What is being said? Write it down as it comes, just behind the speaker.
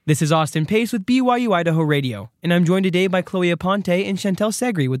This is Austin Pace with BYU Idaho Radio, and I'm joined today by Chloe Aponte and Chantel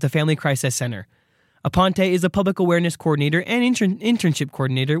Segri with the Family Crisis Center. Aponte is a public awareness coordinator and internship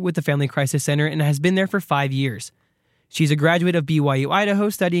coordinator with the Family Crisis Center and has been there for 5 years. She's a graduate of BYU Idaho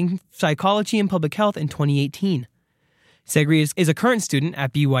studying psychology and public health in 2018. Segri is a current student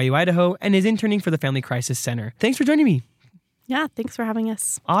at BYU Idaho and is interning for the Family Crisis Center. Thanks for joining me. Yeah, thanks for having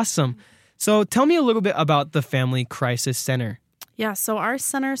us. Awesome. So tell me a little bit about the Family Crisis Center. Yeah, so our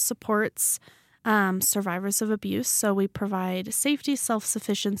center supports survivors of abuse. So we provide safety,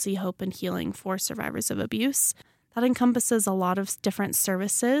 self-sufficiency, hope, and healing for survivors of abuse. That encompasses a lot of different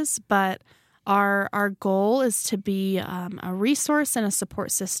services, but our goal is to be a resource and a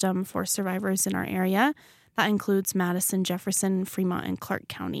support system for survivors in our area. That includes Madison, Jefferson, Fremont, and Clark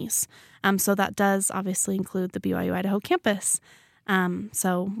counties. So that does obviously include the BYU Idaho campus.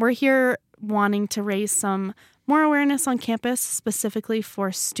 So we're here wanting to raise some more awareness on campus, specifically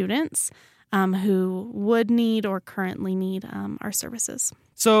for students who would need or currently need our services.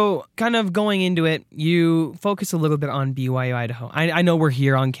 So kind of going into it, you focus a little bit on BYU Idaho. I know we're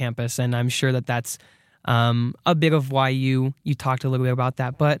here on campus, and I'm sure that that's a bit of why you talked a little bit about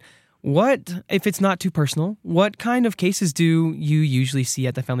that. But what, if it's not too personal, what kind of cases do you usually see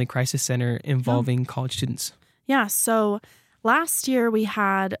at the Family Crisis Center involving college students? Yeah, so last year we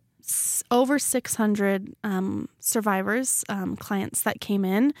had over 600 survivors, clients that came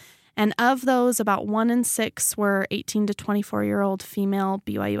in. And of those, about 1 in 6 were 18 to 24-year-old female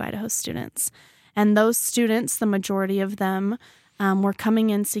BYU Idaho students. And those students, the majority of them, were coming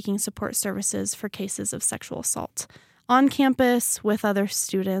in seeking support services for cases of sexual assault on campus with other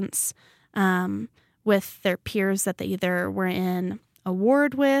students, with their peers that they either were in a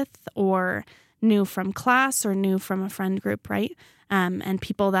ward with or knew from class or knew from a friend group, right? And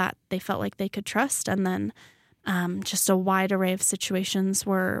people that they felt like they could trust. And then just a wide array of situations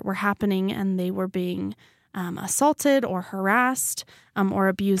were happening, and they were being assaulted or harassed or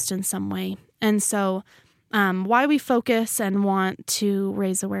abused in some way. And so why we focus and want to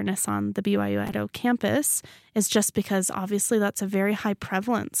raise awareness on the BYU Idaho campus is just because obviously that's a very high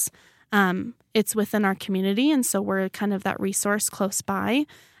prevalence. It's within our community, and so we're kind of that resource close by.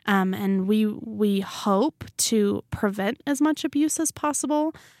 And we hope to prevent as much abuse as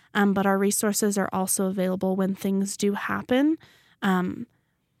possible, but our resources are also available when things do happen.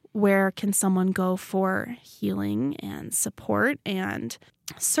 Where can someone go for healing and support and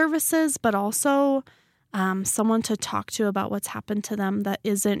services, but also someone to talk to about what's happened to them that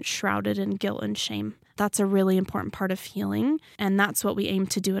isn't shrouded in guilt and shame. That's a really important part of healing, and that's what we aim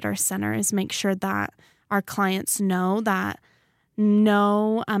to do at our center, is make sure that our clients know that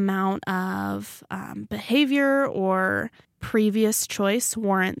no amount of behavior or previous choice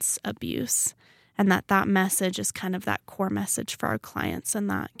warrants abuse, and that message is kind of that core message for our clients, and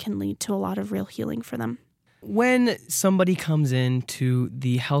that can lead to a lot of real healing for them. When somebody comes into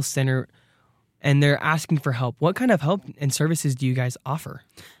the health center and they're asking for help, what kind of help and services do you guys offer?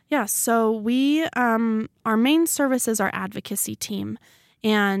 Yeah, so we our main service is our advocacy team.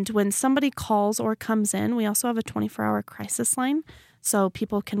 And when somebody calls or comes in, we also have a 24-hour crisis line. So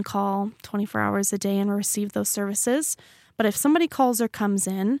people can call 24 hours a day and receive those services. But if somebody calls or comes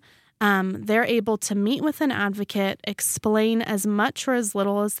in, they're able to meet with an advocate, explain as much or as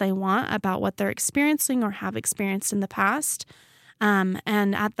little as they want about what they're experiencing or have experienced in the past. And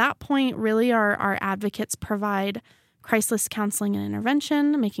at that point, really, our advocates provide crisis counseling and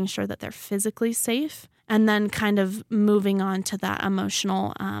intervention, making sure that they're physically safe, and then kind of moving on to that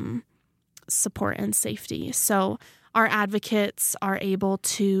emotional support and safety. So our advocates are able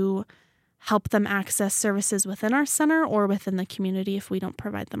to help them access services within our center or within the community if we don't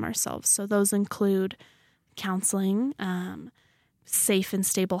provide them ourselves. So those include counseling, safe and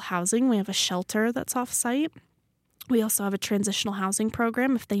stable housing. We have a shelter that's off-site. We also have a transitional housing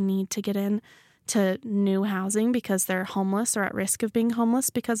program if they need to get in to new housing because they're homeless or at risk of being homeless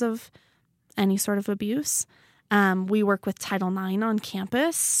because of any sort of abuse. We work with Title IX on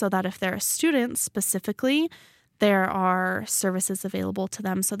campus so that if they're a student specifically, there are services available to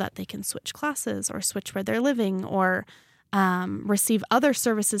them so that they can switch classes or switch where they're living or receive other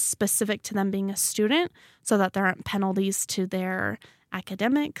services specific to them being a student so that there aren't penalties to their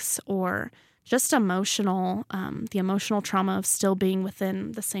academics or just emotional, the emotional trauma of still being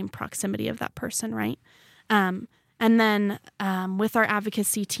within the same proximity of that person, right? And then with our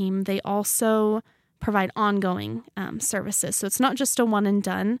advocacy team, they also provide ongoing services. So it's not just a one and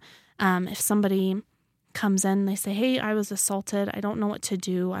done. If somebody comes in, they say, hey, I was assaulted. I don't know what to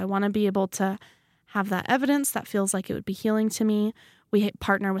do. I want to be able to have that evidence that feels like it would be healing to me. We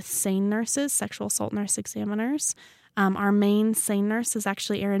partner with SANE nurses, sexual assault nurse examiners, Our main SANE nurse is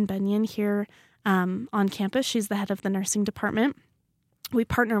actually Erin Benyon here on campus. She's the head of the nursing department. We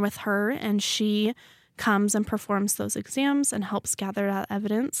partner with her, and she comes and performs those exams and helps gather that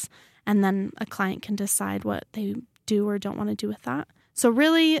evidence. And then a client can decide what they do or don't want to do with that. So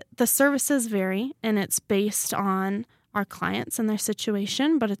really, the services vary, and it's based on our clients and their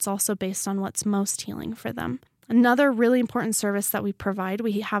situation, but it's also based on what's most healing for them. Another really important service that we provide,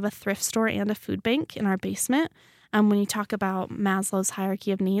 we have a thrift store and a food bank in our basement. When you talk about Maslow's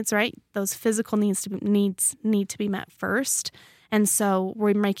hierarchy of needs, right, those physical needs need to be met first. And so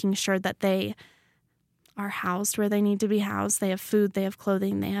we're making sure that they are housed where they need to be housed. They have food, they have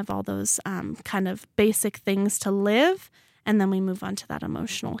clothing, they have all those kind of basic things to live. And then we move on to that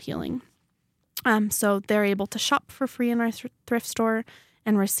emotional healing. So they're able to shop for free in our thrift store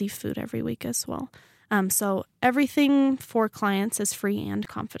and receive food every week as well. So everything for clients is free and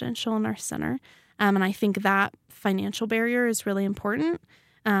confidential in our center. And I think that financial barrier is really important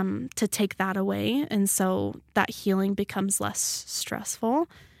to take that away. And so that healing becomes less stressful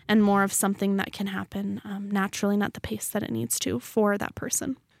and more of something that can happen naturally, not the pace that it needs to for that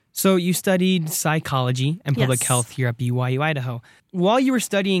person. So you studied psychology and public health here at BYU, Idaho. While you were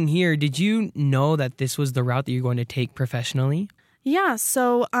studying here, did you know that this was the route that you're going to take professionally? Yeah,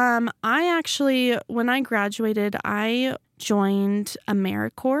 so I actually, when I graduated, I joined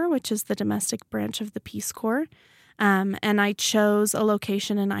AmeriCorps, which is the domestic branch of the Peace Corps. And I chose a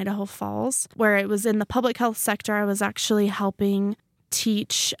location in Idaho Falls where it was in the public health sector. I was actually helping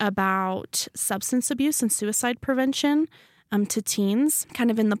teach about substance abuse and suicide prevention to teens,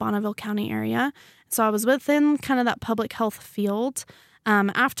 kind of in the Bonneville County area. So I was within kind of that public health field.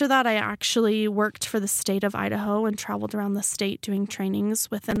 After that, I actually worked for the state of Idaho and traveled around the state doing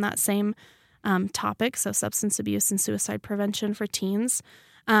trainings within that same topic, so substance abuse and suicide prevention for teens.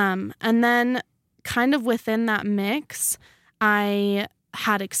 And then kind of within that mix, I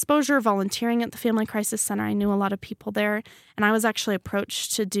had exposure volunteering at the Family Crisis Center. I knew a lot of people there, and I was actually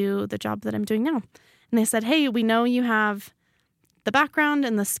approached to do the job that I'm doing now. And they said, hey, we know you have the background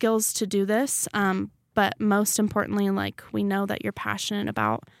and the skills to do this, but most importantly, like, we know that you're passionate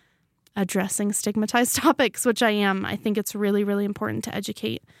about addressing stigmatized topics, which I am. I think it's really, really important to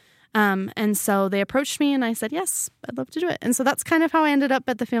educate. And so they approached me and I said, yes, I'd love to do it. And so that's kind of how I ended up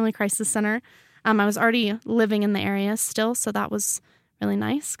at the Family Crisis Center. I was already living in the area still, so that was really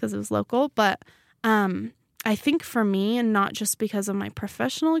nice because it was local. But I think for me, and not just because of my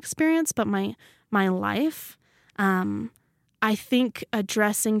professional experience, but my life, I think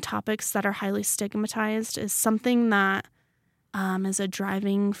addressing topics that are highly stigmatized is something that is a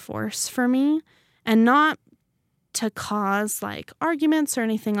driving force for me, and not to cause like arguments or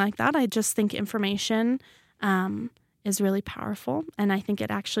anything like that. I just think information is really powerful, and I think it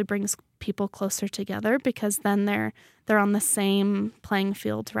actually brings people closer together because then they're on the same playing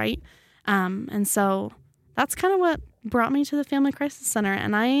field, right? And so that's kind of what brought me to the Family Crisis Center,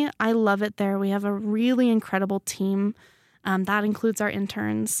 and I love it there. We have a really incredible team. That includes our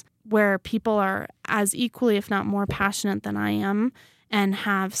interns, where people are as equally, if not more, passionate than I am and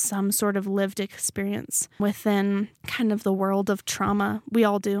have some sort of lived experience within kind of the world of trauma. We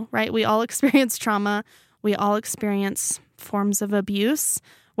all do, right? We all experience trauma. We all experience forms of abuse,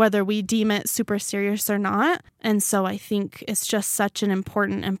 whether we deem it super serious or not. And so I think it's just such an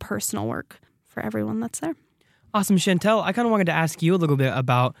important and personal work for everyone that's there. Awesome. Chantel, I kind of wanted to ask you a little bit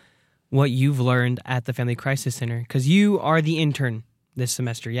about what you've learned at the Family Crisis Center, because you are the intern this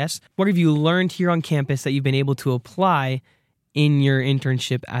semester, yes? What have you learned here on campus that you've been able to apply in your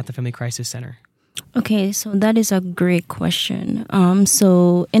internship at the Family Crisis Center? Okay, so that is a great question.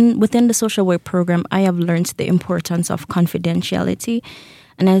 So within the social work program, I have learned the importance of confidentiality,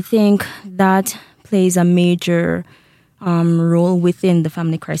 and I think that plays a major role within the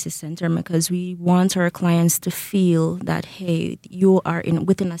Family Crisis Center, because we want our clients to feel that, hey, you are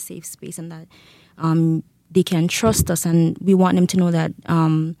within a safe space and that they can trust us, and we want them to know that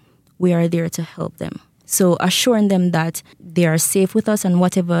we are there to help them. So assuring them that they are safe with us and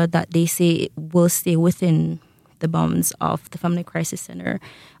whatever that they say will stay within the bounds of the Family Crisis Center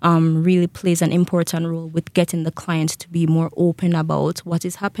really plays an important role with getting the client to be more open about what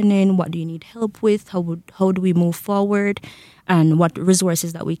is happening, what do you need help with, how do we move forward, and what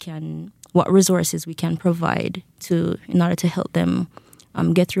resources we can provide in order to help them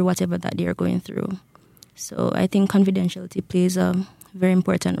get through whatever that they are going through. So I think confidentiality plays a very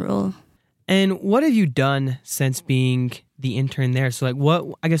important role. And what have you done since being the intern there? So, like,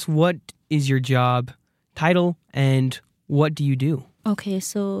 what is your job title and what do you do? Okay,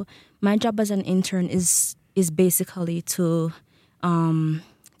 so my job as an intern is basically to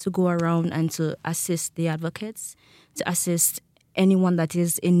to go around and to assist the advocates, to assist anyone that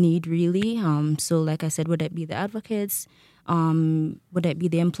is in need, really. So like I said, would it be the advocates? Would it be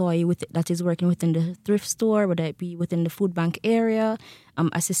the employee that is working within the thrift store? Would it be within the food bank area?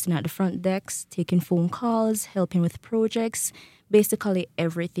 Assisting at the front desk, taking phone calls, helping with projects, basically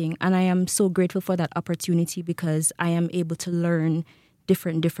everything. And I am so grateful for that opportunity because I am able to learn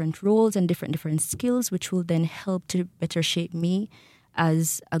different roles and different skills, which will then help to better shape me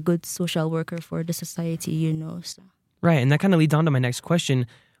as a good social worker for the society, So. Right, and that kind of leads on to my next question.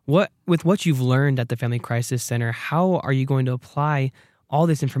 With what you've learned at the Family Crisis Center, how are you going to apply all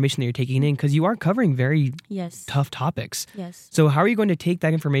this information that you're taking in? Because you are covering very tough topics. Yes. So how are you going to take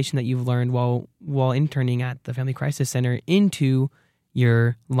that information that you've learned while interning at the Family Crisis Center into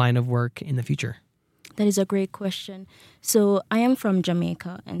your line of work in the future? That is a great question. So I am from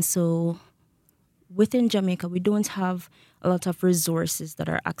Jamaica, and so within Jamaica, we don't have a lot of resources that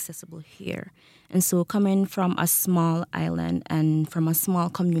are accessible here. And so coming from a small island and from a small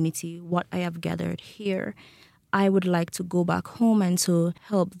community, what I have gathered here, I would like to go back home and to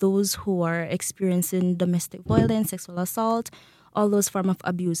help those who are experiencing domestic violence, sexual assault, all those forms of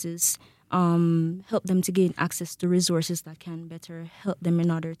abuses, help them to gain access to resources that can better help them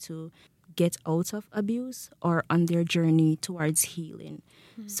in order to get out of abuse or on their journey towards healing.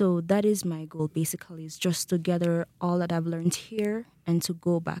 Mm-hmm. So that is my goal, basically, is just to gather all that I've learned here and to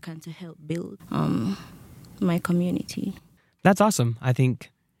go back and to help build my community. That's awesome. I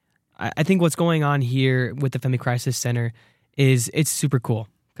think what's going on here with the Family Crisis Center it's super cool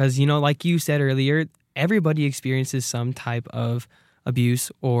because, like you said earlier, everybody experiences some type of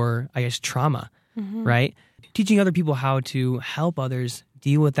abuse or, I guess, trauma, right? Teaching other people how to help others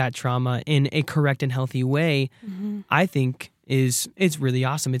deal with that trauma in a correct and healthy way, I think it's really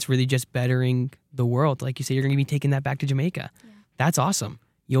awesome. It's really just bettering the world. Like you say, you're going to be taking that back to Jamaica. Yeah. That's awesome.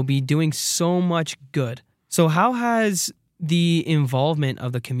 You'll be doing so much good. So how has the involvement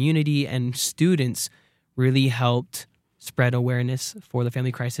of the community and students really helped spread awareness for the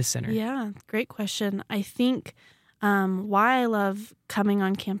Family Crisis Center? Yeah, great question. I think why I love coming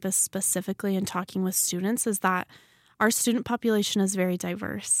on campus specifically and talking with students is that our student population is very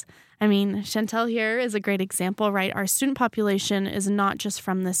diverse. I mean, Chantel here is a great example, right? Our student population is not just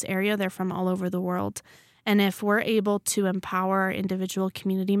from this area, they're from all over the world. And if we're able to empower our individual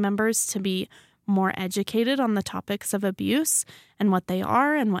community members to be more educated on the topics of abuse and what they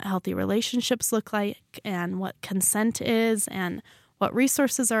are and what healthy relationships look like and what consent is and what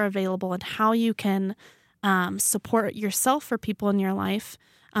resources are available and how you can support yourself or people in your life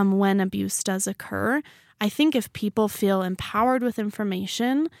when abuse does occur, I think if people feel empowered with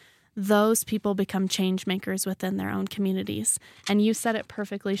information, those people become change makers within their own communities. And you said it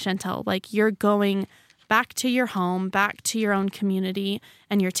perfectly, Chantel. Like, you're going back to your home, back to your own community,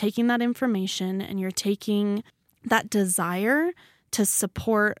 and you're taking that information and you're taking that desire to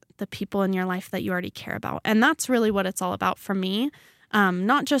support the people in your life that you already care about. And that's really what it's all about for me,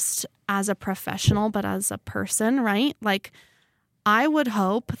 not just as a professional, but as a person, right? Like, I would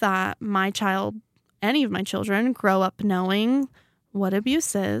hope that my child, any of my children, grow up knowing what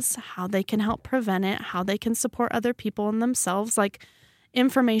abuse is, how they can help prevent it, how they can support other people and themselves. Like,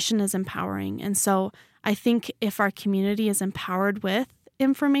 information is empowering. And so I think if our community is empowered with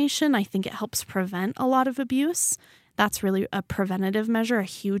information, I think it helps prevent a lot of abuse. That's really a preventative measure, a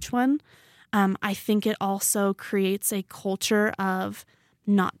huge one. I think it also creates a culture of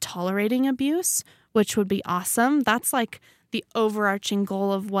not tolerating abuse, which would be awesome. That's like the overarching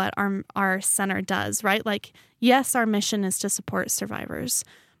goal of what our center does, right? Like, yes, our mission is to support survivors,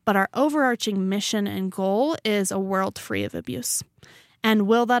 but our overarching mission and goal is a world free of abuse. And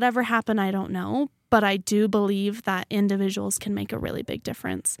will that ever happen? I don't know, but I do believe that individuals can make a really big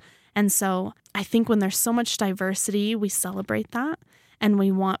difference. And so I think when there's so much diversity, we celebrate that, and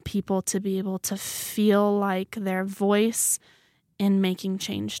we want people to be able to feel like their voice in making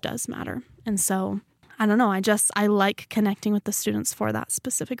change does matter. And so I don't know. I like connecting with the students for that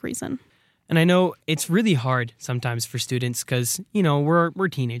specific reason. And I know it's really hard sometimes for students because, we're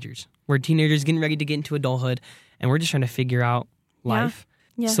teenagers. We're teenagers getting ready to get into adulthood, and we're just trying to figure out life.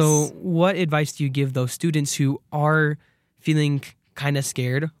 Yeah. Yes. So what advice do you give those students who are feeling kind of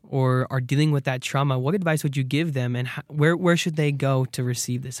scared or are dealing with that trauma? What advice would you give them, and where should they go to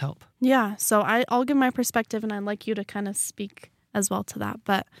receive this help? Yeah. So I'll give my perspective, and I'd like you to kind of speak as well to that.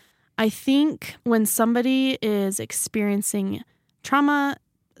 But I think when somebody is experiencing trauma,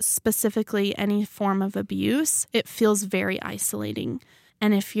 specifically any form of abuse, it feels very isolating.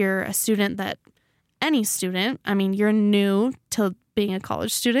 And if you're a student any student, I mean, you're new to being a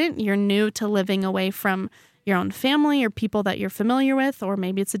college student, you're new to living away from your own family or people that you're familiar with, or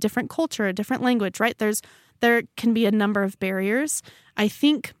maybe it's a different culture, a different language, right? There can be a number of barriers. I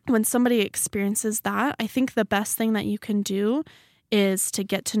think when somebody experiences that, I think the best thing that you can do is to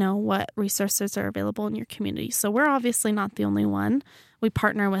get to know what resources are available in your community. So we're obviously not the only one. We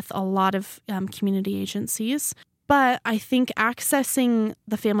partner with a lot of community agencies. But I think accessing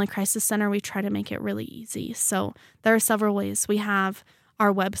the Family Crisis Center, we try to make it really easy. So there are several ways. We have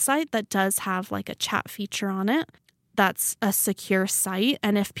our website that does have like a chat feature on it. That's a secure site.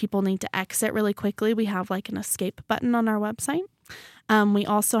 And if people need to exit really quickly, we have like an escape button on our website. We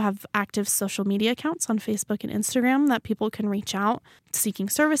also have active social media accounts on Facebook and Instagram that people can reach out seeking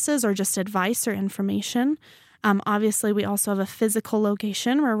services or just advice or information. Obviously, we also have a physical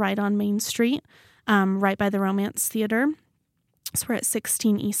location. We're right on Main Street, right by the Romance Theater. So we're at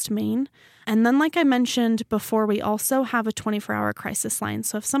 16 East Main. And then, like I mentioned before, we also have a 24-hour crisis line.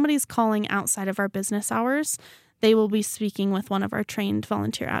 So if somebody's calling outside of our business hours, they will be speaking with one of our trained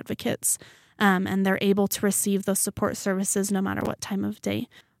volunteer advocates. And they're able to receive those support services no matter what time of day.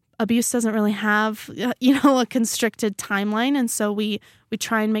 Abuse doesn't really have, a constricted timeline. And so we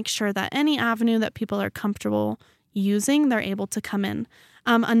try and make sure that any avenue that people are comfortable using, they're able to come in.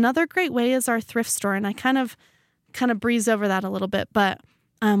 Another great way is our thrift store. And I kind of breeze over that a little bit, but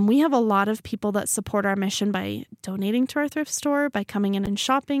we have a lot of people that support our mission by donating to our thrift store, by coming in and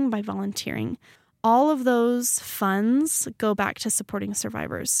shopping, by volunteering. All of those funds go back to supporting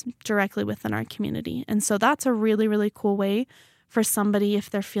survivors directly within our community. And so that's a really, really cool way for somebody, if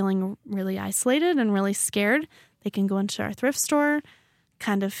they're feeling really isolated and really scared, they can go into our thrift store,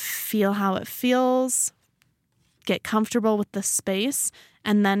 kind of feel how it feels, get comfortable with the space,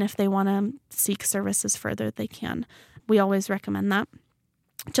 and then if they want to seek services further, they can. We always recommend that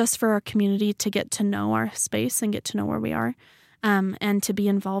just for our community to get to know our space and get to know where we are. And to be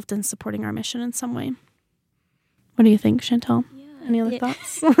involved in supporting our mission in some way. What do you think, Chantel? Yeah, any other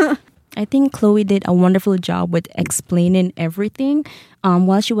thoughts? I think Chloe did a wonderful job with explaining everything.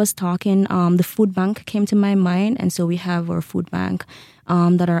 While she was talking, the food bank came to my mind, and so we have our food bank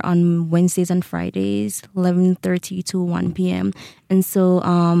that are on Wednesdays and Fridays, 11:30 to 1 p.m. And so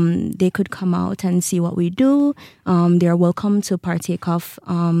they could come out and see what we do. They are welcome to partake of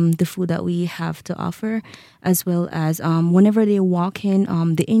the food that we have to offer, as well as whenever they walk in,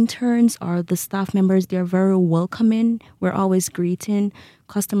 the interns or the staff members, they're very welcoming. We're always greeting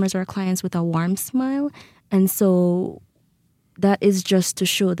customers or clients with a warm smile. And so that is just to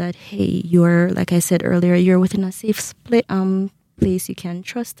show that, hey, you're, like I said earlier, you're within a safe place. You can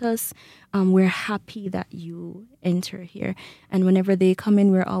trust us. We're happy that you enter here. And whenever they come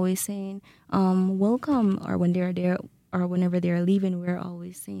in, we're always saying, welcome. Or when they're there, or whenever they're leaving, we're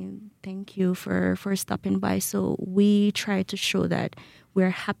always saying, thank you for stopping by. So we try to show that we're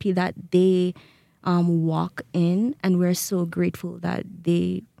happy that they walk in, and we're so grateful that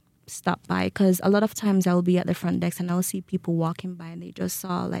they stop by, because a lot of times I'll be at the front desk and I'll see people walking by and they just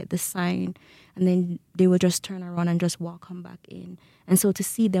saw like the sign, and then they will just turn around and just come back in. And so to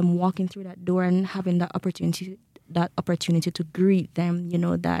see them walking through that door and having that opportunity to greet them,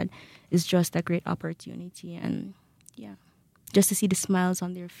 that is just a great opportunity. And yeah, just to see the smiles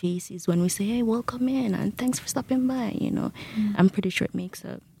on their faces when we say, hey, welcome in and thanks for stopping by, mm-hmm. I'm pretty sure it makes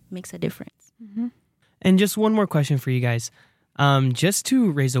a difference. Mm-hmm. And just one more question for you guys. Just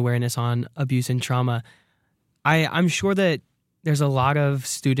to raise awareness on abuse and trauma, I'm sure that there's a lot of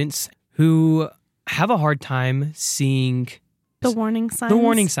students who have a hard time seeing the warning signs. The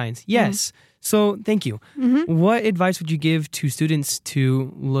warning signs, yes. Mm-hmm. So thank you. Mm-hmm. What advice would you give to students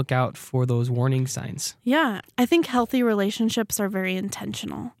to look out for those warning signs? Yeah, I think healthy relationships are very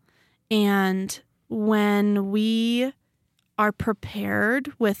intentional. And when we are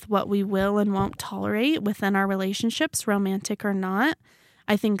prepared with what we will and won't tolerate within our relationships, romantic or not,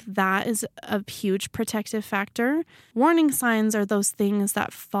 I think that is a huge protective factor. Warning signs are those things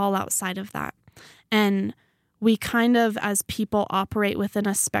that fall outside of that. And we kind of, as people, operate within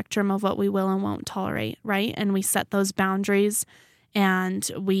a spectrum of what we will and won't tolerate, right? And we set those boundaries, and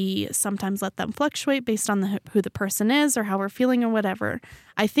we sometimes let them fluctuate based on who the person is or how we're feeling or whatever.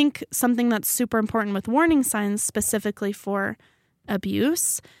 I think something that's super important with warning signs, specifically for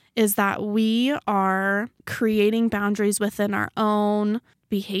abuse, is that we are creating boundaries within our own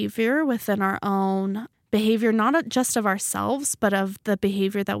behavior, not just of ourselves, but of the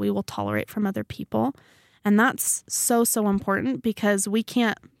behavior that we will tolerate from other people. And that's so, so important, because we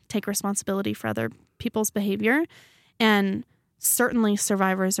can't take responsibility for other people's behavior. And certainly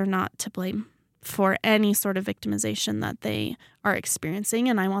survivors are not to blame for any sort of victimization that they are experiencing.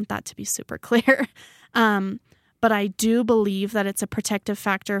 And I want that to be super clear. But I do believe that it's a protective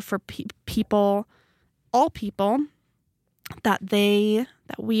factor for people all people, that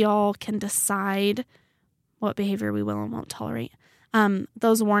we all can decide what behavior we will and won't tolerate.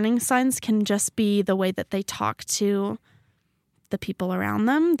 Those warning signs can just be the way that they talk to the people around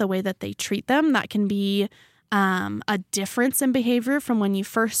them, the way that they treat them. That can be a difference in behavior from when you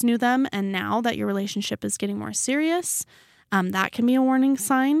first knew them and now that your relationship is getting more serious. That can be a warning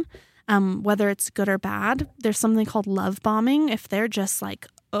sign, whether it's good or bad. There's something called love bombing. If they're just like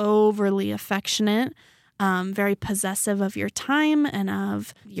overly affectionate, very possessive of your time and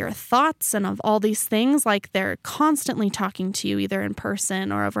of your thoughts and of all these things, like they're constantly talking to you either in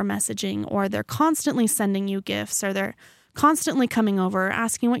person or over messaging, or they're constantly sending you gifts, or they're constantly coming over,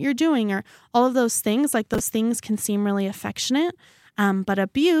 asking what you're doing, or all of those things. Like those things can seem really affectionate. But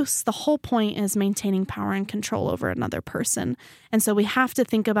abuse, the whole point is maintaining power and control over another person. And so we have to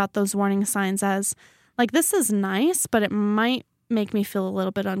think about those warning signs as like, this is nice, but it might make me feel a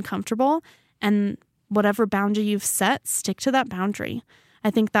little bit uncomfortable. And whatever boundary you've set, stick to that boundary.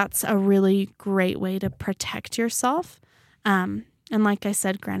 I think that's a really great way to protect yourself. And like I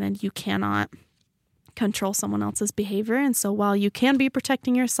said, granted, you cannot control someone else's behavior. And so while you can be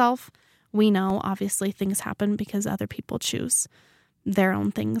protecting yourself, we know obviously things happen because other people choose their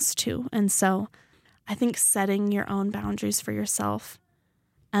own things too. And so I think setting your own boundaries for yourself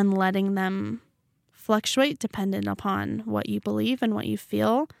and letting them fluctuate dependent upon what you believe and what you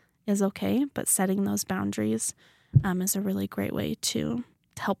feel is okay. But setting those boundaries is a really great way to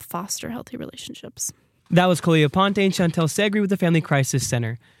help foster healthy relationships. That was Chloe Aponte and Chantel Segre with the Family Crisis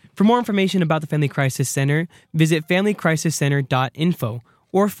Center. For more information about the Family Crisis Center, visit familycrisiscenter.info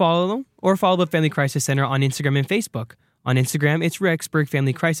or follow the Family Crisis Center on Instagram and Facebook. On Instagram, it's Rexburg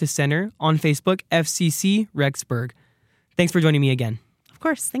Family Crisis Center. On Facebook, FCC Rexburg. Thanks for joining me again. Of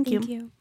course. Thank you. Thank you.